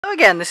Hello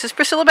again, this is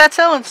Priscilla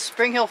Batzell in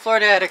Spring Hill,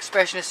 Florida at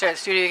Expressionist Art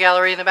Studio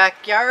Gallery in the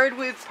backyard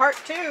with part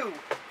 2,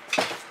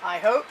 I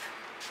hope.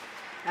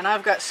 And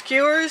I've got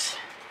skewers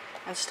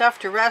and stuff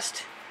to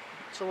rest,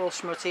 it's a little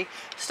schmutzy,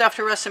 stuff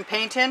to rest some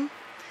paint in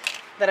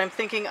that I'm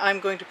thinking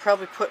I'm going to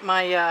probably put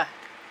my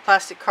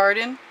plastic card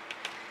in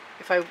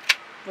if I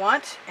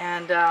want.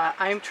 And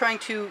I'm trying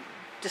to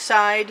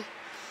decide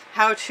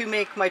how to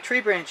make my tree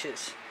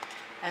branches.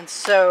 And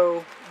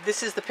so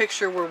this is the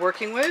picture we're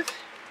working with.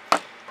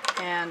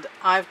 And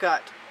I've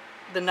got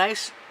the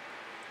nice,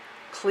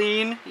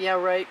 clean, yeah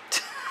right,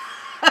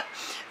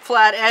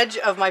 flat edge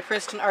of my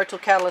Princeton Art Tool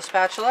Catalyst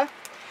spatula.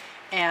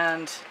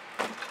 And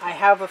I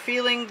have a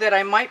feeling that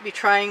I might be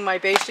trying my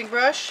basting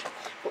brush.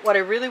 But what I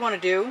really want to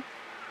do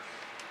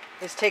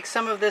is take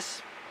some of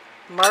this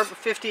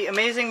 50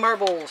 amazing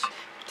marbles.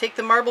 Take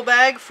the marble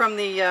bag from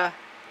the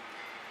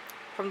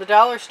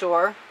dollar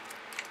store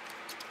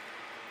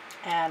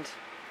and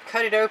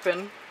cut it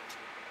open.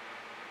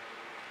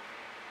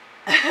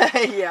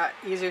 Yeah,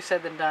 easier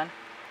said than done.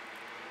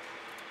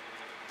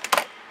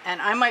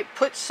 And I might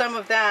put some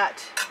of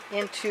that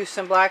into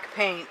some black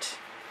paint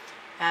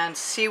and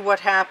see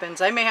what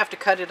happens. I may have to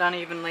cut it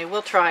unevenly.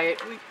 We'll try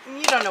it.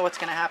 You don't know what's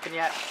going to happen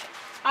yet.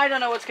 I don't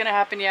know what's going to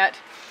happen yet.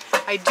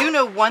 I do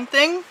know one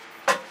thing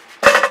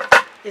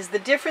is the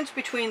difference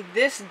between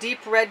this deep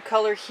red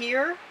color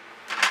here.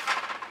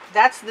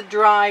 That's the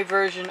dry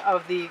version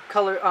of the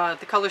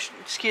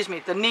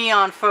the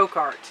neon folk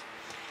art.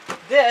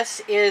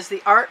 This is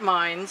the Art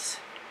Minds.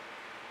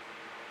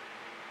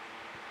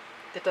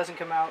 That doesn't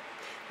come out.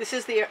 This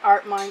is the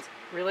Art Minds.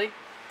 Really?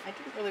 I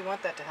didn't really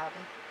want that to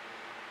happen.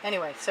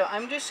 Anyway, so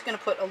I'm just going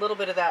to put a little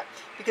bit of that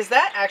because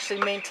that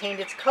actually maintained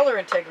its color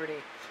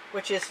integrity,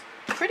 which is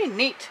pretty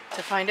neat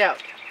to find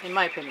out, in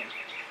my opinion.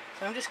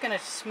 So I'm just going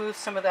to smooth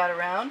some of that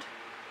around,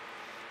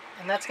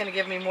 and that's going to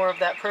give me more of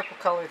that purple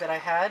color that I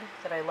had,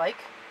 that I like.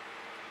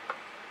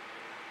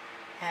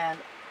 And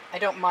I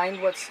don't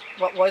mind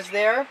what was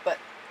there, but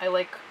I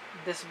like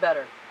this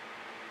better.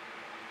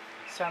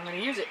 So I'm going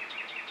to use it.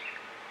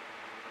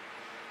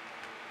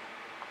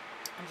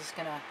 I'm just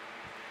going to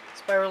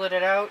spiral it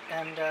out,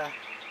 and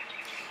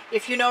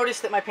if you notice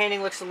that my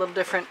painting looks a little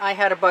different, I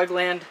had a bug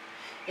land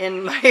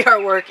in my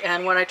artwork,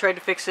 and when I tried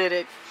to fix it,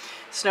 it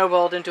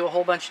snowballed into a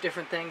whole bunch of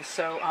different things.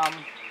 So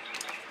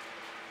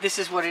this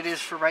is what it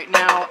is for right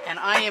now, and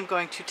I am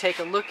going to take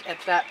a look at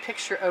that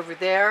picture over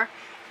there,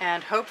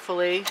 and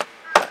hopefully,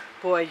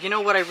 boy, you know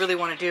what I really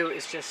want to do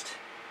is just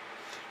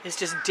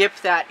dip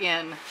that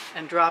in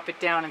and drop it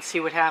down and see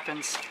what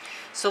happens.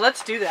 So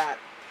let's do that.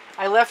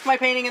 I left my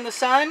painting in the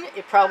sun.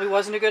 It probably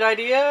wasn't a good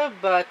idea,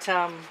 but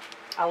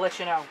I'll let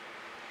you know.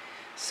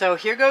 So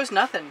here goes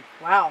nothing.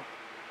 Wow.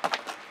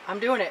 I'm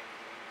doing it.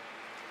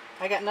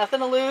 I got nothing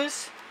to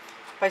lose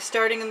by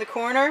starting in the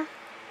corner.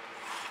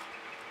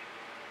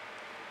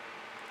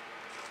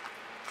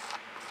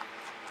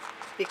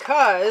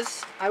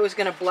 Because I was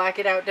going to black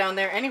it out down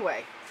there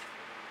anyway.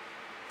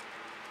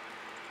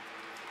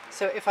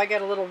 So if I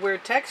get a little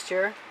weird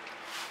texture,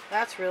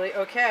 that's really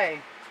okay.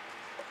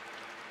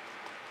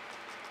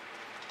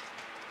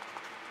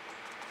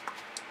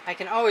 I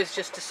can always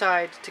just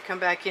decide to come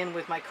back in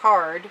with my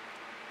card,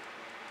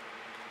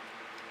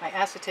 my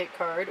acetate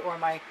card, or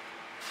my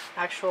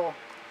actual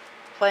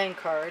playing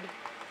card.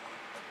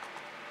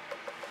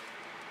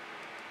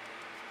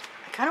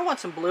 I kind of want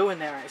some blue in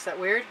there. Is that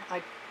weird?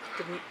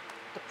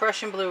 The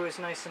Prussian blue is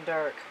nice and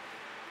dark.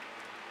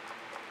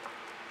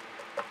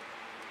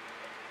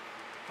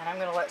 And I'm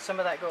going to let some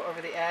of that go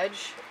over the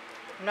edge.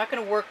 I'm not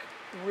going to work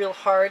real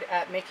hard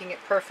at making it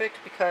perfect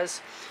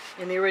because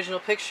in the original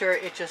picture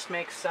it just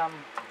makes some...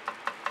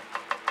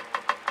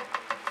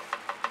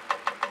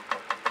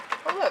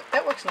 Oh look,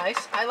 that looks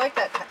nice. I like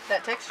that.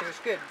 That texture is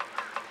good.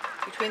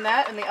 Between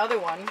that and the other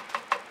one,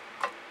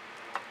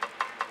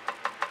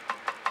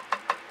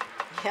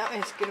 yeah,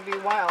 it's going to be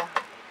a while.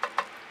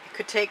 It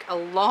could take a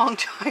long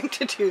time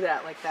to do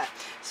that like that.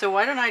 So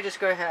why don't I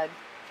just go ahead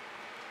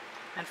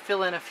and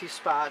fill in a few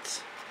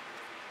spots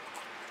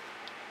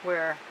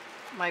where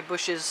my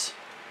bushes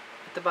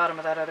at the bottom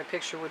of that other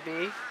picture would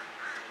be.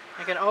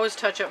 I can always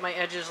touch up my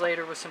edges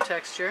later with some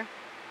texture.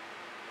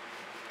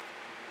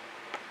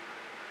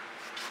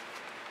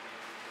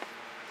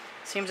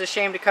 Seems a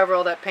shame to cover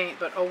all that paint,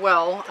 but oh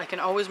well. I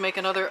can always make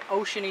another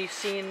oceany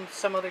scene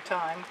some other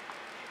time.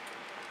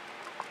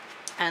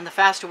 And the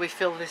faster we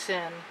fill this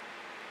in,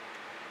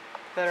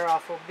 better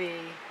off we'll be.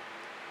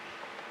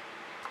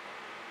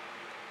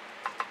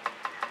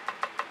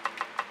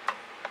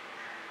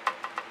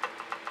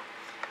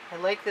 I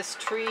like this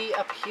tree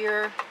up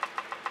here.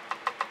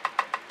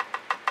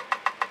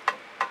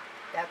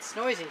 That's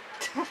noisy.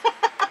 I'm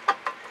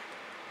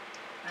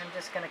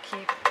just going to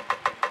keep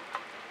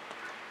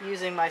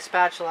using my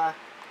spatula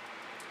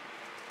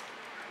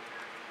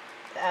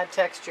to add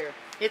texture.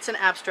 It's an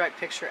abstract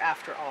picture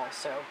after all,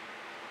 so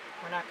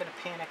we're not going to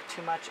panic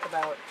too much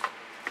about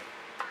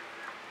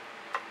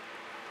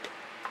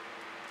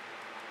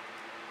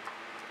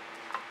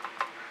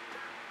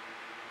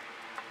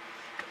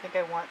I think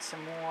I want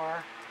some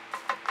more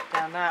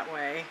down that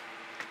way.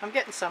 I'm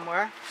getting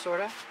somewhere,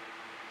 sort of.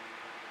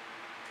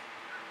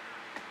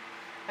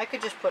 I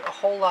could just put a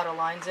whole lot of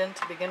lines in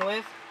to begin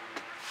with.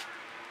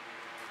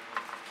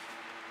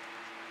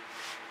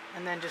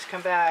 And then just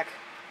come back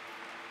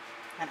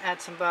and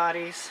add some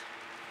bodies.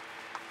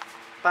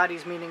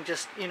 Bodies meaning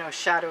just, you know,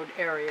 shadowed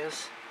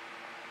areas.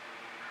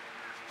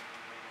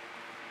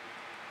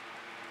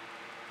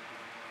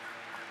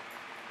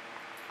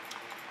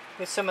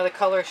 With some of the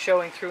color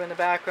showing through in the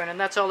background, and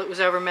that's all it was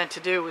ever meant to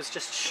do, was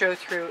just show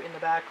through in the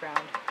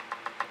background.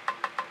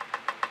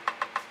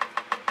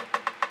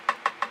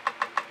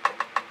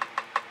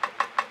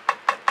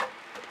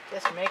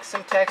 Just make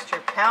some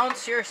texture.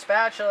 Pounce your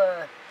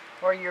spatula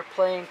or your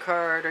playing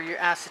card or your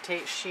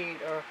acetate sheet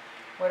or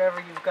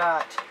whatever you've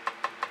got.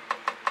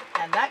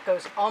 And that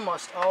goes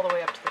almost all the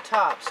way up to the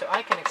top, so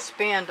I can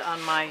expand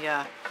on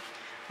my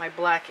my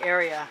black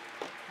area,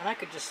 and I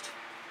could just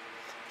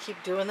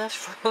keep doing this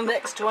for the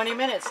next 20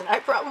 minutes, and I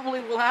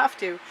probably will have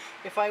to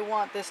if I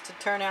want this to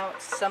turn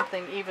out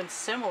something even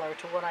similar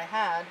to what I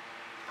had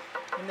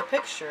in the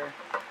picture.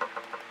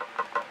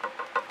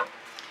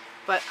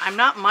 But I'm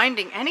not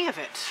minding any of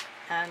it,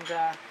 and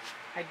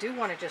I do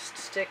want to just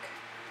stick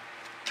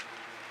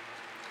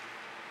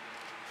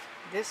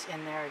this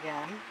in there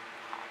again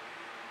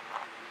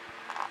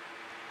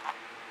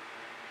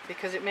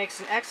because it makes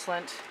an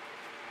excellent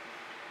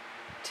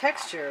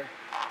texture.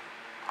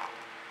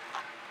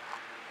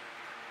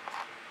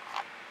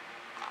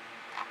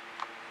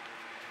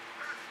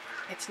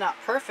 It's not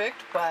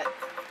perfect, but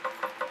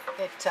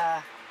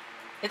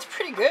it's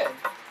pretty good.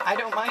 I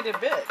don't mind a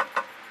bit.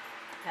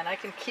 And I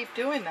can keep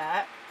doing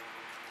that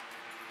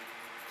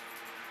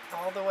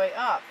all the way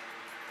up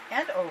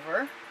and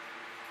over.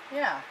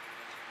 Yeah.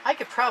 I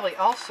could probably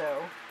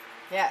also,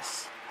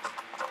 yes,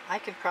 I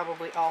could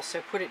probably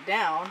also put it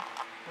down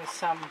with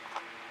some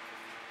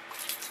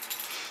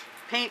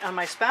paint on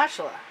my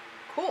spatula.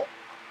 Cool.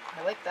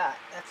 I like that.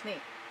 That's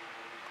neat.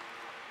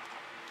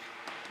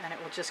 And it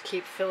will just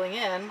keep filling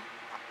in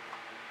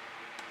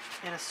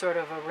a sort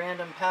of a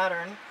random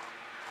pattern.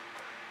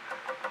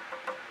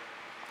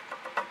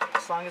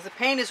 As long as the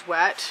paint is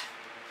wet,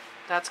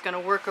 that's going to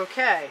work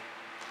okay.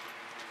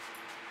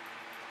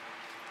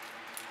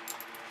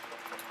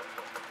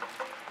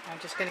 I'm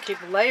just going to keep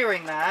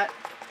layering that.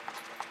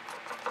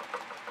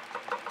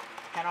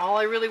 And all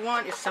I really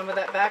want is some of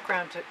that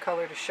background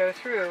color to show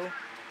through,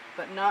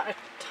 but not a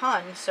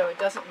ton, so it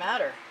doesn't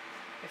matter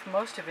if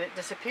most of it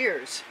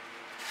disappears.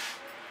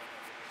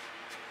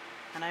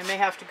 And I may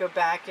have to go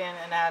back in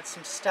and add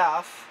some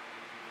stuff,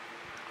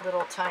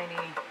 little tiny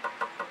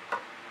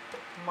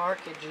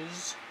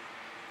markages.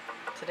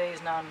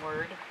 Today's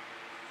non-word.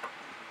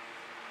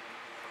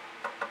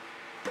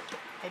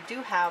 I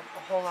do have a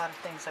whole lot of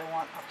things I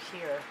want up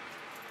here,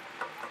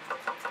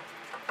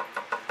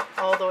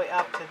 all the way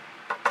up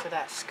to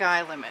that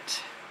sky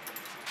limit.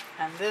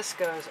 And this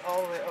goes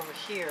all the way over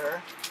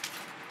here.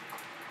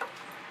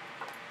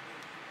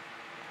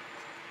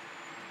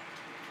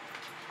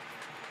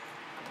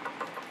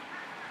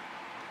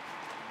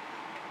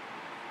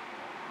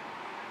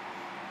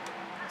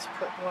 Let's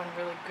put one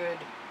really good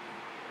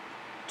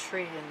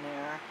tree in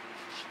there.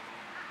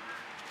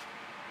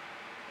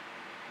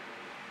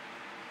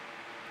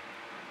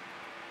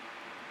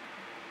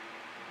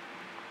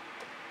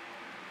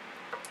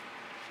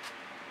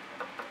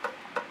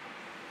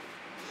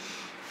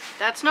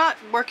 That's not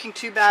working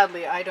too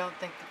badly. I don't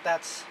think that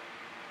that's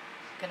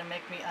going to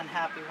make me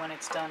unhappy when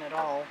it's done at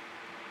all.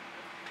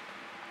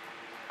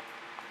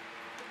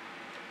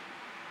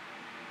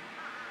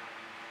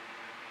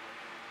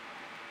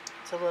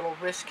 It's a little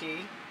risky.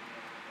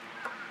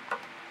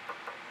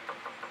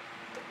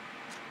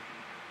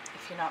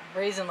 If you're not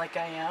brazen like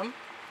I am,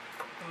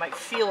 it might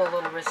feel a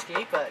little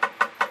risky, but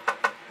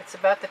it's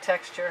about the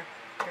texture.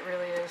 It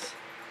really is.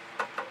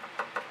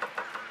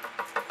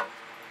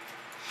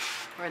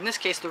 Or in this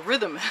case, the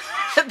rhythm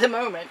at the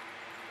moment.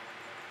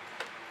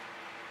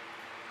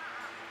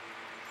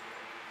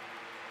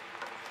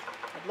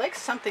 I'd like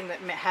something that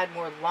had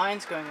more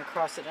lines going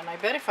across it, and I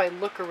bet if I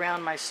look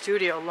around my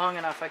studio long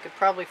enough, I could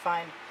probably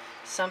find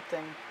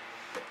something.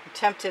 I'm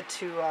tempted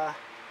to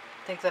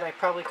think that I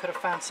probably could have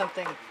found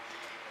something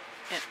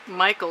at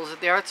Michael's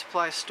at the art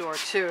supply store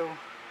too.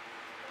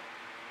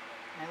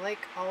 I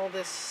like all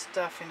this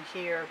stuff in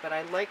here, but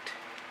I liked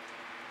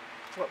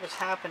what was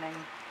happening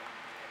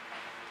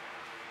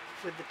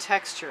with the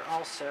texture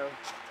also.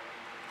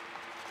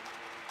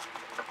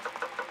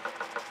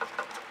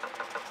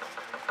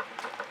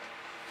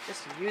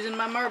 Just using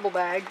my marble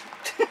bag.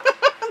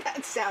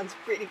 That sounds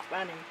pretty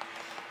funny.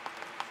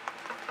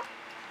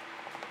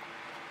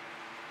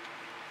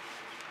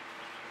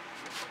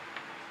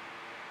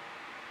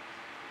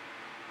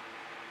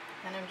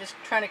 And I'm just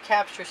trying to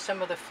capture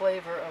some of the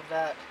flavor of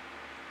that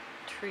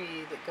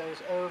tree that goes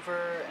over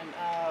and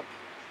up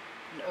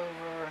and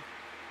over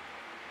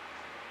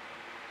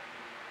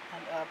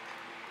and up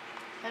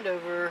and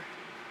over.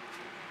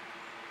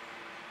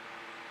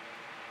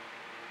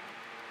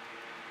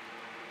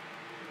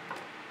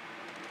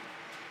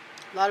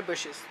 A lot of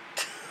bushes.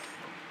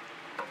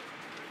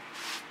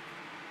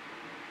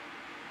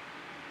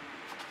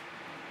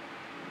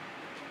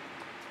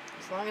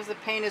 As long as the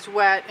paint is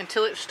wet,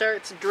 until it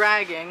starts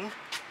dragging,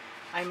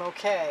 I'm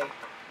okay.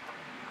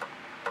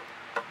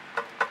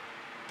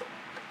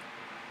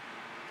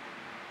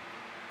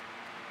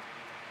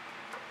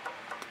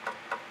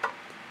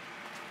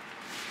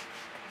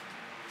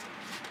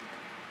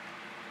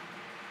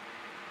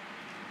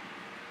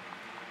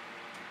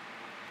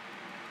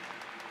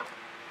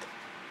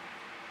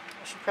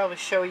 I should probably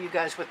show you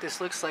guys what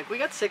this looks like. We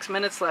got 6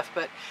 minutes left,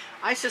 but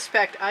I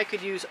suspect I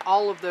could use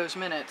all of those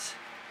minutes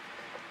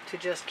to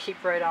just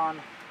keep right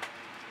on.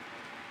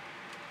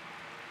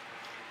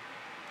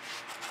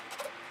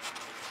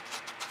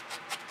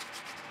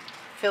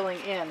 Filling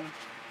in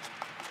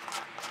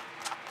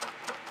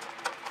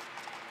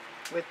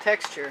with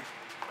texture.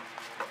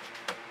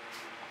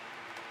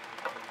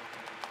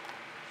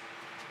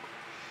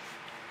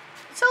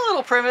 It's a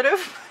little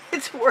primitive.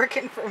 It's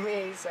working for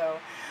me, so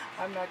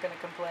I'm not going to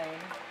complain.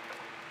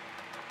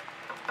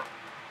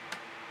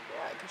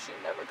 Yeah, because she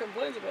never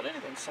complains about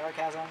anything.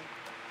 Sarcasm.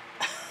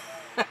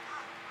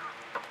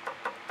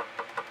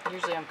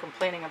 Usually I'm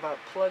complaining about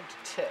plugged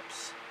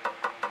tips.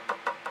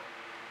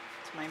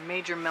 It's my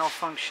major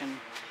malfunction.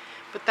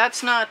 But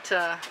that's not,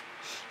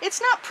 it's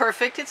not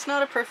perfect. It's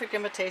not a perfect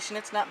imitation.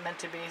 It's not meant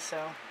to be,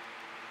 so.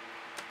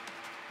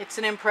 It's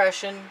an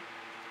impression.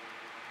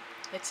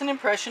 It's an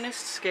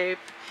Impressionist scape.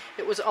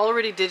 It was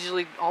already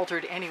digitally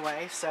altered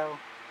anyway, so.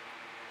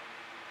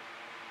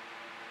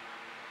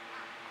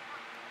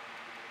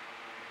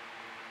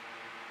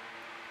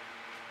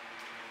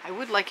 I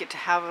would like it to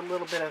have a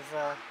little bit of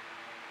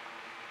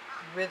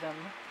rhythm,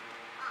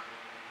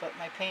 but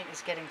my paint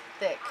is getting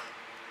thick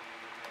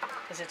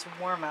because it's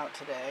warm out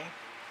today.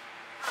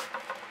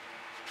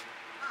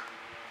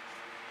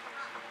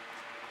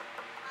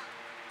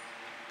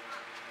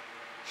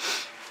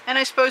 And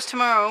I suppose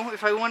tomorrow,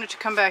 if I wanted to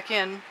come back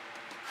in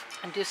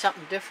and do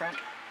something different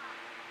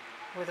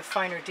with a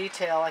finer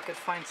detail, I could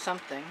find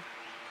something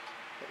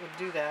that would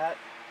do that.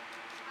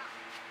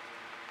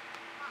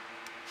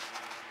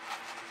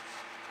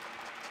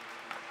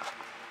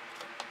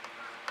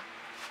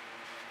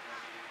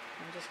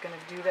 I'm just going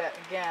to do that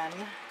again.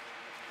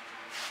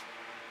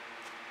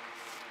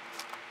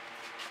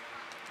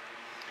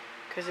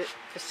 Because it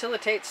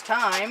facilitates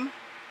time.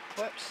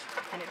 Whoops.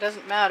 And it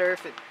doesn't matter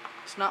if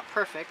it's not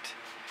perfect.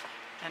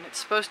 And it's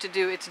supposed to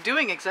do, it's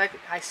doing exactly,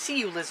 I see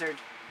you, lizard.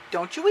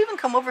 Don't you even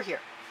come over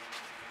here.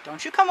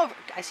 Don't you come over.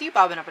 I see you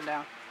bobbing up and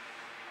down.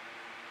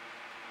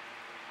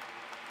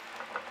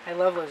 I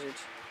love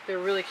lizards. They're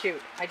really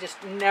cute. I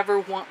just never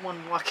want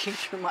one walking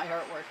through my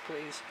artwork,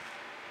 please.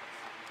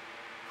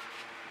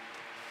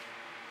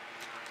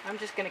 I'm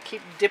just going to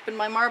keep dipping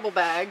my marble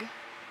bag.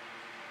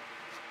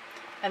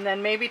 And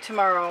then maybe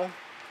tomorrow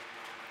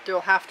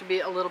there'll have to be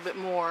a little bit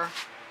more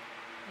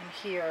in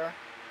here.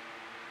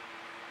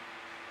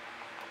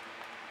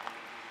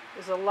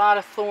 There's a lot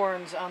of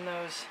thorns on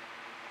those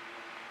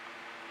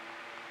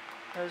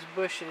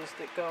bushes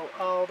that go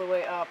all the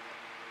way up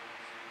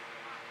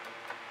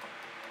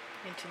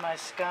into my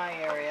sky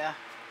area.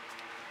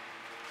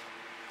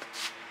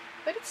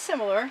 But it's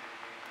similar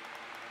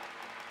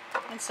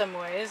in some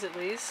ways, at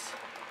least.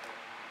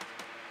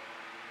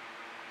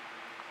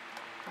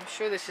 I'm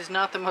sure this is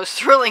not the most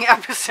thrilling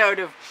episode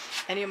of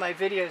any of my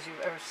videos you've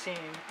ever seen.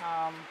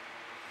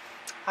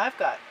 I've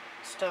got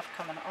stuff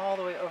coming all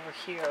the way over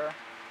here.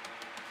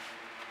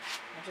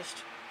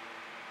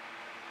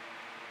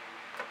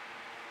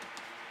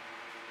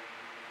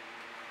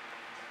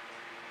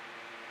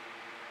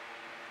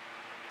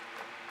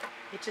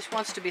 It just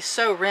wants to be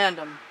so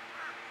random.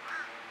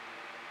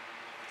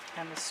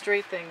 And the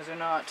straight things are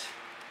not.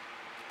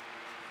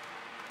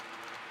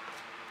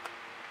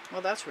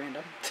 Well, that's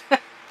random.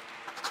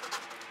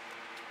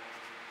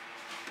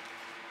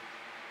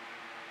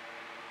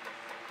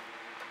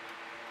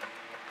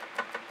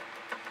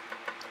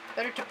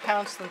 Better to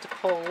pounce than to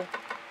pull.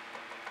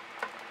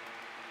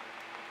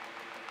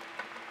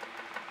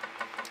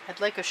 I'd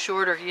like a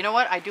shorter, you know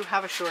what? I do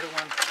have a shorter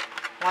one.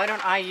 Why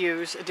don't I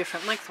use a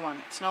different length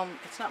one? It's not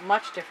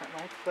much different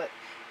length, but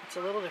it's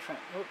a little different.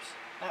 Oops,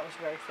 that was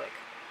very thick.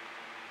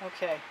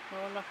 Okay,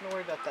 well, I'm not going to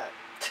worry about that.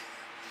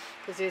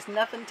 Because there's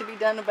nothing to be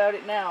done about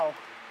it now.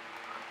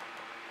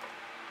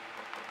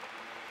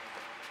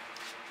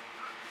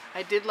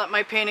 I did let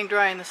my painting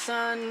dry in the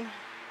sun.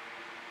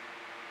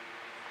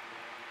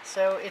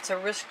 So it's a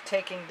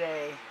risk-taking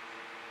day.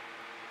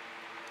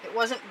 It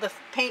wasn't, the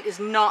paint is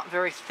not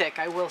very thick,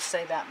 I will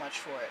say that much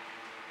for it.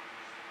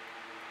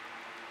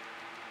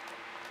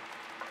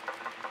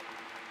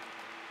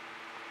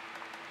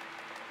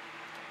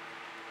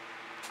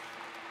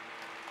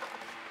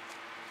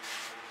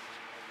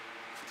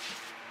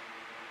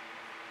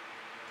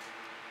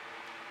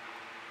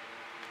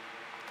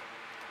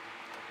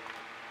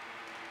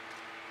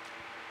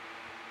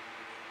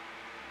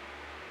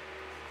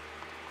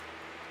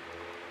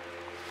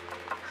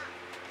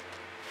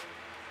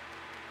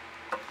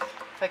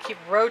 If I keep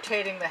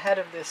rotating the head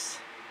of this,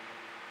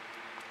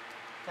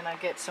 then I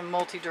get some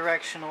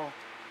multi-directional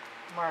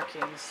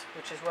markings,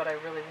 which is what I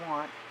really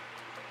want.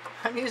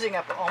 I'm using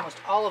up almost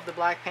all of the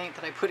black paint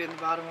that I put in the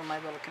bottom of my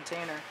little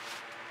container.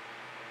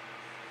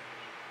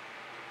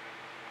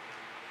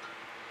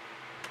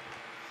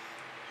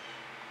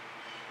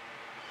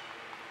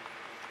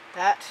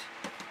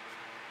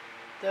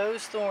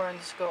 Those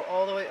thorns go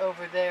all the way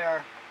over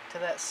there to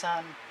that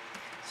sun.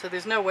 So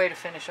there's no way to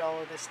finish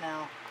all of this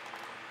now.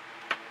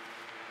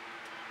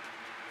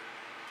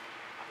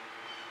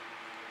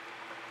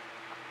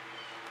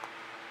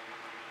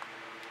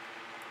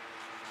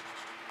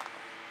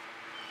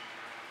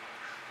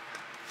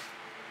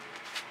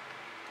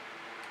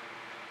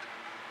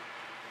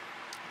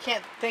 I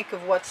can't think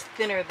of what's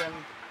thinner than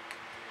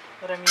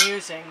what I'm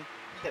using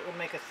that would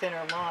make a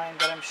thinner line,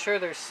 but I'm sure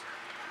there's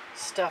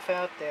stuff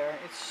out there.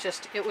 It's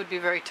just, it would be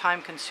very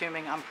time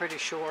consuming, I'm pretty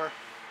sure.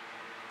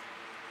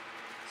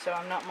 So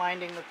I'm not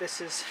minding that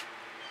this is,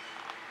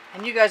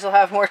 and you guys will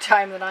have more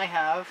time than I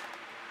have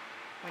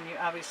when you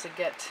obviously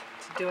get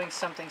to doing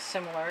something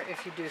similar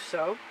if you do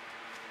so.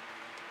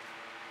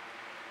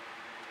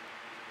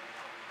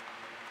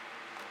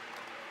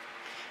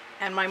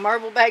 And my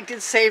marble bag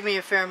did save me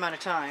a fair amount of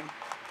time,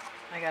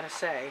 I gotta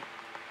say.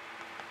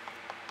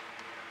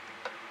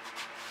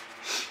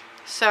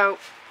 So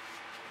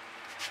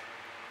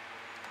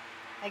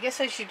I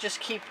guess I should just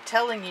keep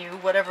telling you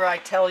whatever I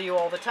tell you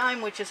all the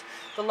time, which is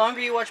the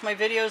longer you watch my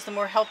videos, the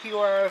more help you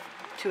are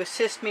to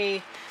assist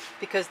me,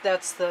 because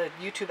that's the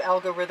YouTube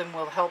algorithm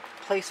will help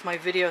place my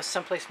videos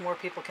someplace more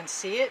people can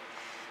see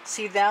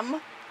them.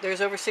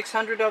 There's over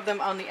 600 of them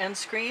on the end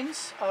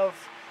screens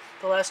of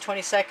the last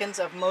 20 seconds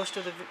of most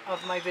of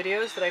my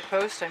videos that I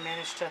post. I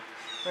managed to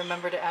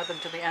remember to add them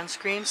to the end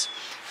screens.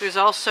 There's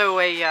also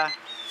a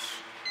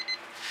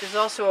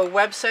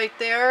website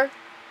there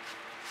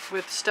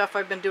with stuff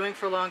I've been doing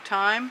for a long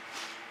time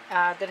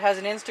that has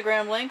an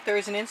Instagram link. There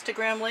is an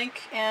Instagram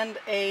link and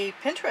a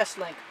Pinterest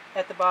link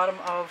at the bottom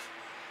of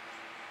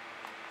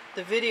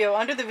the video,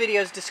 under the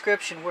video's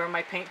description, where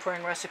my paint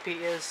pouring recipe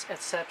is,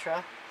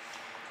 etc.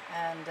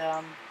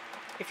 And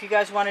if you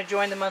guys want to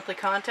join the monthly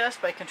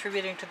contest by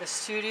contributing to the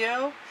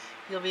studio,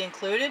 you'll be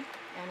included.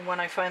 And when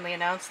I finally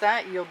announce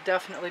that, you'll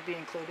definitely be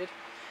included.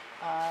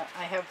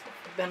 I have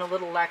been a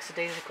little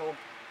lackadaisical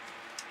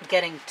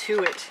getting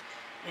to it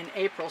in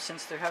April,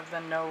 since there have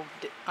been no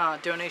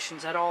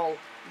donations at all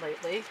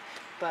lately,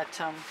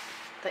 but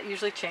that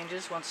usually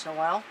changes once in a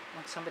while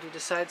when somebody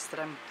decides that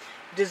I'm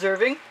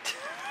deserving.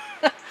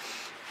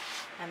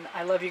 And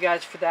I love you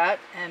guys for that,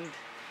 and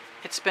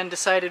it's been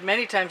decided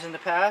many times in the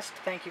past.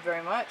 Thank you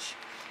very much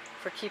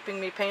for keeping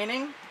me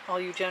painting, all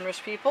you generous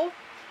people.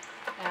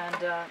 And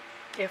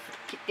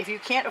if you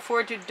can't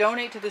afford to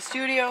donate to the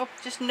studio,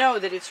 just know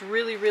that it's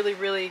really, really,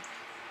 really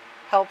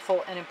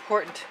helpful and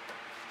important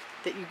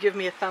that you give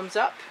me a thumbs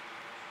up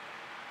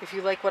if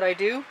you like what I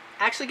do.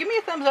 Actually, give me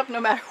a thumbs up no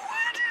matter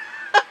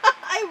what.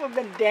 I have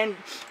been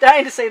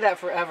dying to say that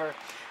forever,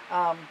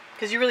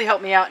 because you really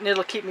help me out and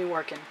it'll keep me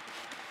working.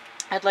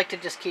 I'd like to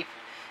just keep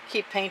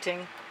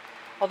painting,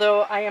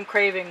 although I am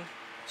craving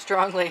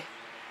strongly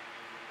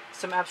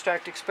some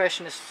abstract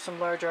expressionist, some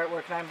large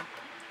artwork, and I'm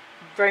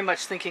very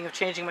much thinking of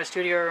changing my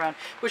studio around.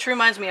 Which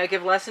reminds me, I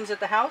give lessons at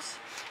the house,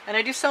 and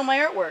I do sell my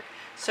artwork.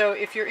 So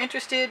if you're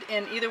interested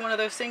in either one of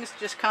those things,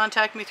 just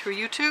contact me through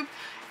YouTube,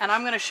 and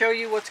I'm going to show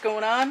you what's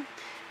going on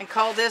and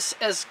call this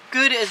as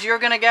good as you're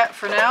going to get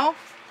for now.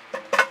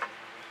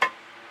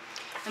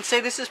 And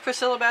say this is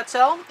Priscilla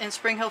Batzell in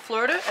Spring Hill,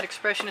 Florida at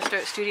Expressionist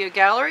Art Studio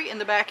Gallery in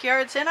the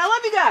backyard, saying I love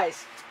you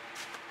guys.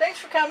 Thanks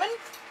for coming.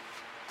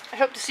 I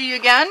hope to see you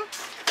again.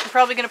 I'm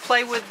probably going to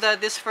play with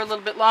this for a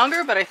little bit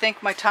longer, but I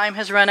think my time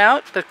has run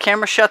out. The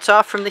camera shuts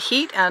off from the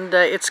heat, and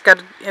it's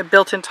got a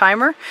built-in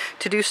timer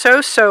to do so.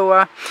 So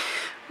I'm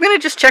going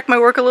to just check my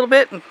work a little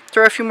bit and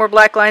throw a few more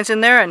black lines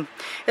in there, and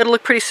it'll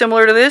look pretty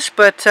similar to this.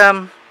 But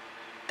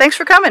thanks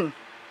for coming.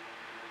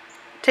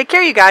 Take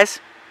care, you guys.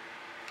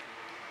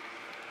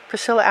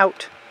 Priscilla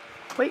out.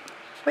 Wait.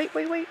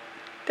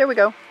 There we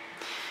go.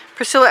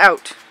 Priscilla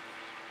out.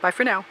 Bye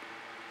for now.